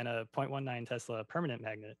and a 0.19 Tesla permanent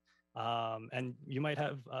magnet. And you might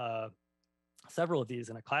have several of these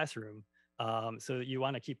in a classroom. So you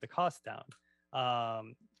want to keep the cost down.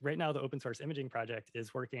 Right now, the open source imaging project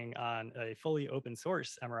is working on a fully open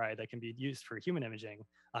source MRI that can be used for human imaging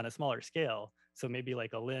on a smaller scale. So maybe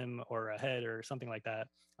like a limb or a head or something like that.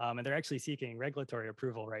 And they're actually seeking regulatory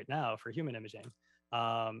approval right now for human imaging.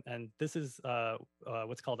 And this is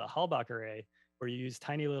what's called a Hallbach array, where you use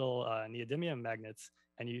tiny little neodymium magnets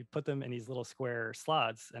and you put them in these little square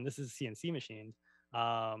slots. And this is CNC machined.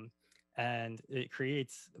 And it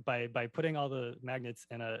creates, by putting all the magnets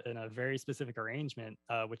in a very specific arrangement,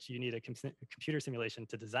 which you need a computer simulation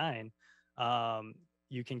to design,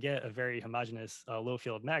 you can get a very homogeneous low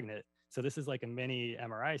field magnet. So this is like a mini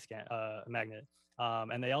MRI scan magnet.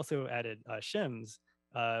 And they also added shims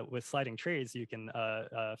with sliding trays, so you can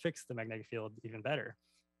fix the magnetic field even better.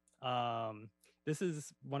 This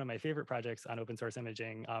is one of my favorite projects on open source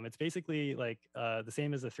imaging. It's basically like the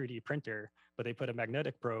same as a 3D printer, but they put a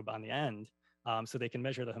magnetic probe on the end so they can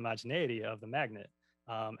measure the homogeneity of the magnet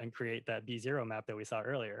and create that B0 map that we saw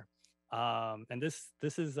earlier. And this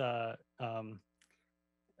is,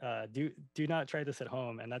 do not try this at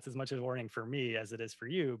home. And that's as much of a warning for me as it is for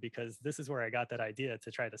you, because this is where I got that idea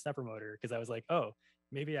to try the stepper motor, because I was like, oh,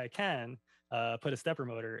 maybe I can put a stepper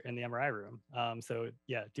motor in the MRI room. So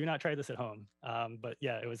yeah, do not try this at home. But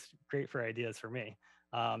yeah, it was great for ideas for me.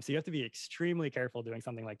 So you have to be extremely careful doing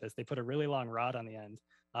something like this. They put a really long rod on the end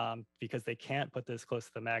because they can't put this close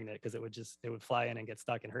to the magnet because it would fly in and get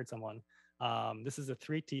stuck and hurt someone. This is a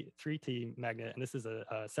 3T magnet, and this is a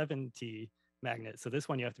 7T magnet. So this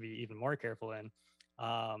one you have to be even more careful in.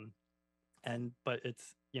 But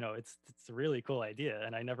it's a really cool idea,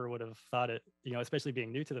 and I never would have thought it, especially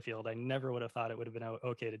being new to the field, I never would have thought it would have been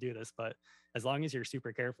okay to do this. But as long as you're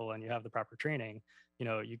super careful and you have the proper training,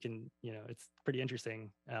 you can, it's pretty interesting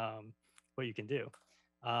what you can do.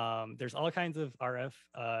 There's all kinds of RF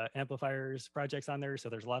amplifiers projects on there. So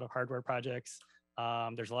there's a lot of hardware projects.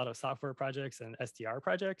 There's a lot of software projects and SDR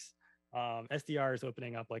projects. SDR is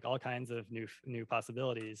opening up like all kinds of new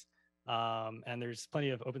possibilities. And there's plenty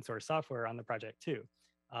of open source software on the project too.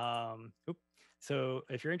 So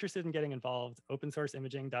if you're interested in getting involved,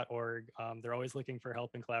 opensourceimaging.org, they're always looking for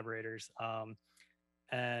help and collaborators.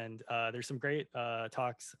 And there's some great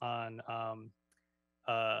talks on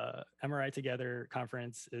MRI Together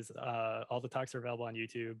conference all the talks are available on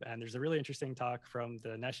YouTube. And there's a really interesting talk from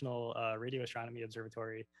the National Radio Astronomy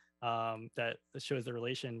Observatory that shows the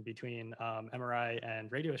relation between MRI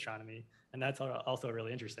and radio astronomy. And that's also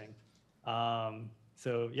really interesting.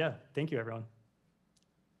 So yeah, thank you, everyone.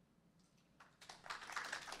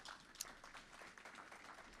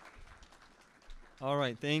 All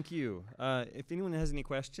right, thank you. If anyone has any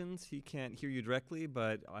questions, he can't hear you directly,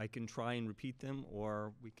 but I can try and repeat them,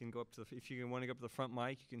 or we can go up to if you want to go up to the front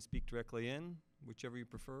mic, you can speak directly in, whichever you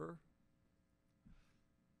prefer.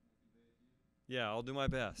 Yeah, I'll do my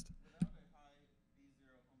best.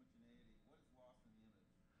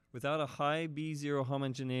 Without a high B0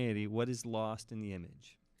 homogeneity, what is lost in the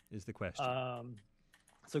image, is the question.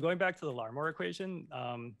 So going back to the Larmor equation,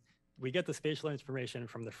 we get the spatial information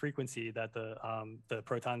from the frequency that the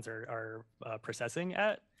protons are processing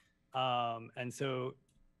at. And so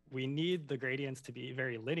we need the gradients to be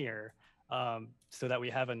very linear so that we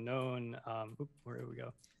have a known, where do we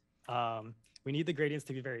go? We need the gradients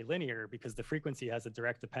to be very linear because the frequency has a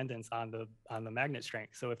direct dependence on the magnet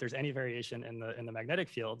strength. So if there's any variation in the magnetic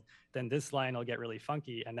field, then this line will get really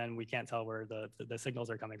funky, and then we can't tell where the signals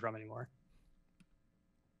are coming from anymore.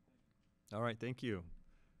 All right, thank you.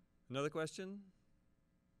 Another question?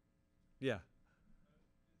 Yeah.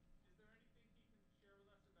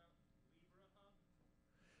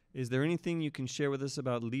 Is there anything you can share with us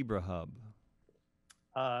about LibraHub?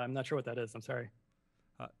 I'm not sure what that is. I'm sorry.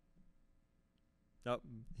 Oh,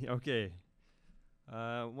 okay.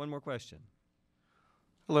 One more question.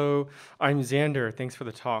 Hello, I'm Xander. Thanks for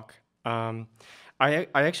the talk. I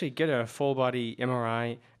actually get a full body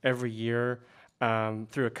MRI every year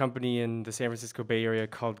through a company in the San Francisco Bay Area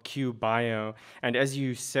called Q Bio. And as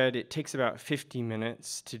you said, it takes about 50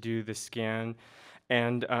 minutes to do the scan.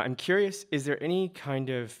 And I'm curious, is there any kind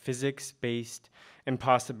of physics-based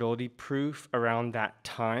impossibility proof around that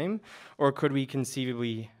time? Or could we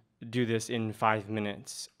conceivably do this in 5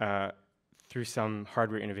 minutes through some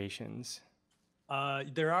hardware innovations?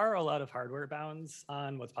 There are a lot of hardware bounds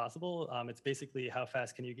on what's possible. It's basically how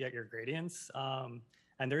fast can you get your gradients.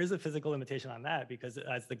 And there is a physical limitation on that because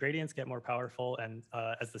as the gradients get more powerful and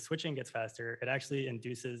as the switching gets faster, it actually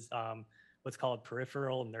induces what's called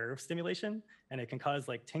peripheral nerve stimulation, and it can cause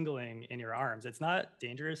like tingling in your arms. It's not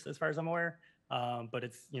dangerous as far as I'm aware, but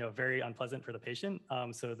it's very unpleasant for the patient.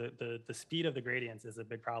 So the speed of the gradients is a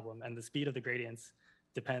big problem, and the speed of the gradients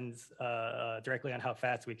depends directly on how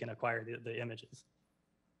fast we can acquire the images.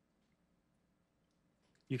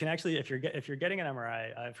 You can actually, if you're getting an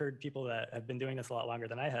MRI, I've heard people that have been doing this a lot longer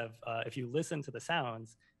than I have. If you listen to the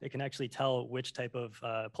sounds, they can actually tell which type of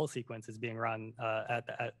pulse sequence is being run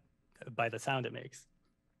by the sound it makes.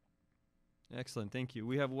 Excellent, thank you.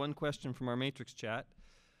 We have one question from our matrix chat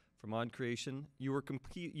from Odd Creation. You were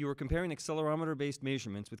comparing accelerometer-based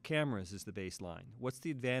measurements with cameras as the baseline. What's the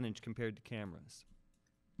advantage compared to cameras?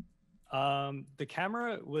 The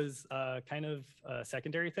camera was kind of a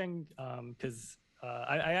secondary thing because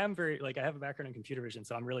I am I have a background in computer vision,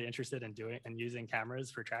 so I'm really interested in doing and using cameras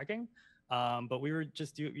for tracking. But we were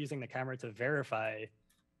just using the camera to verify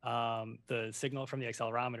the signal from the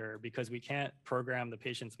accelerometer because we can't program the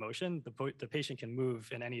patient's motion. The patient can move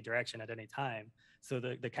in any direction at any time. So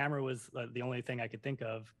the camera was the only thing I could think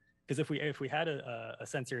of, because if we had a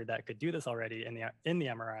sensor that could do this already in the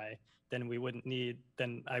MRI, then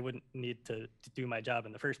I wouldn't need to do my job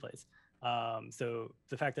in the first place. So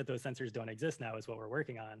the fact that those sensors don't exist now is what we're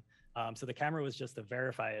working on. So the camera was just to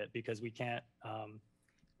verify it because we can't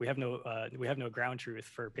we have no ground truth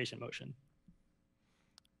for patient motion.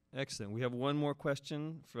 Excellent. We have one more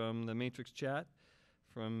question from the Matrix chat.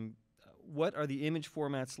 What are the image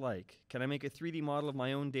formats like? Can I make a 3D model of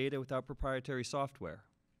my own data without proprietary software?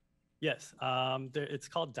 Yes, it's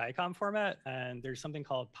called DICOM format, and there's something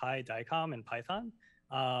called PyDICOM in Python.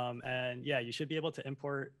 And yeah, you should be able to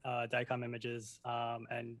import DICOM images.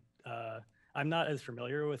 I'm not as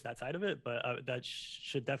familiar with that side of it, but that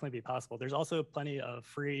should definitely be possible. There's also plenty of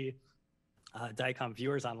free DICOM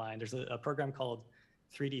viewers online. There's a program called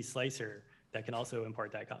 3D Slicer that can also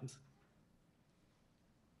import DICOMs.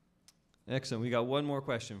 Excellent. We got one more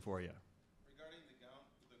question for you. Regarding the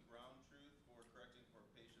ground truth for correcting for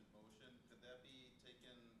patient motion, could that be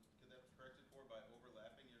corrected for by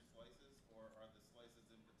overlapping your slices, or are the slices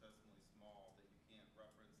infinitesimally small that you can't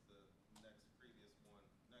reference the next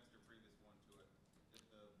or previous one to it if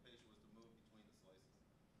the patient was to move between the slices?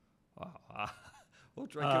 Wow. We'll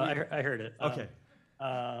try. I heard it. Okay.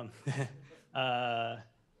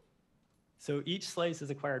 So each slice is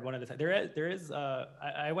acquired one at a time. There is.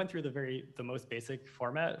 I went through the most basic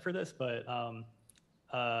format for this, but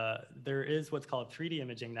there is what's called 3D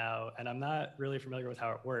imaging now, and I'm not really familiar with how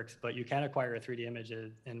it works. But you can acquire a 3D image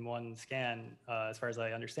in one scan, as far as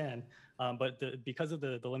I understand. But because of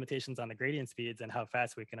the limitations on the gradient speeds and how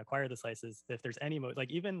fast we can acquire the slices, if there's any like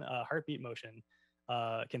even heartbeat motion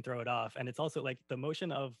can throw it off, and it's also like the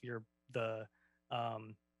motion of the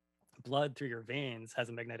blood through your veins has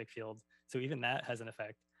a magnetic field. So even that has an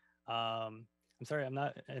effect. I'm sorry, I'm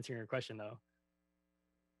not answering your question though.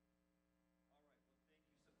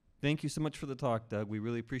 Thank you so much for the talk, Doug. We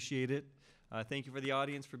really appreciate it. Thank you for the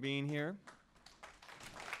audience for being here.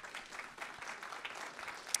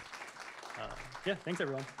 Yeah, thanks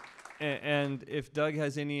everyone. And if Doug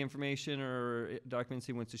has any information or documents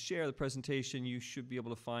he wants to share, the presentation, you should be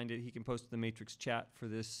able to find it. He can post the Matrix chat for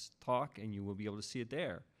this talk, and you will be able to see it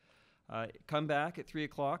there. Come back at 3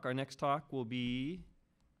 o'clock. Our next talk will be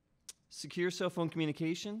Secure Cell Phone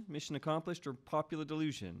Communication, Mission Accomplished or Popular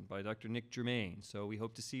Delusion by Dr. Nick Germain. So we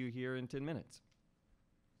hope to see you here in 10 minutes.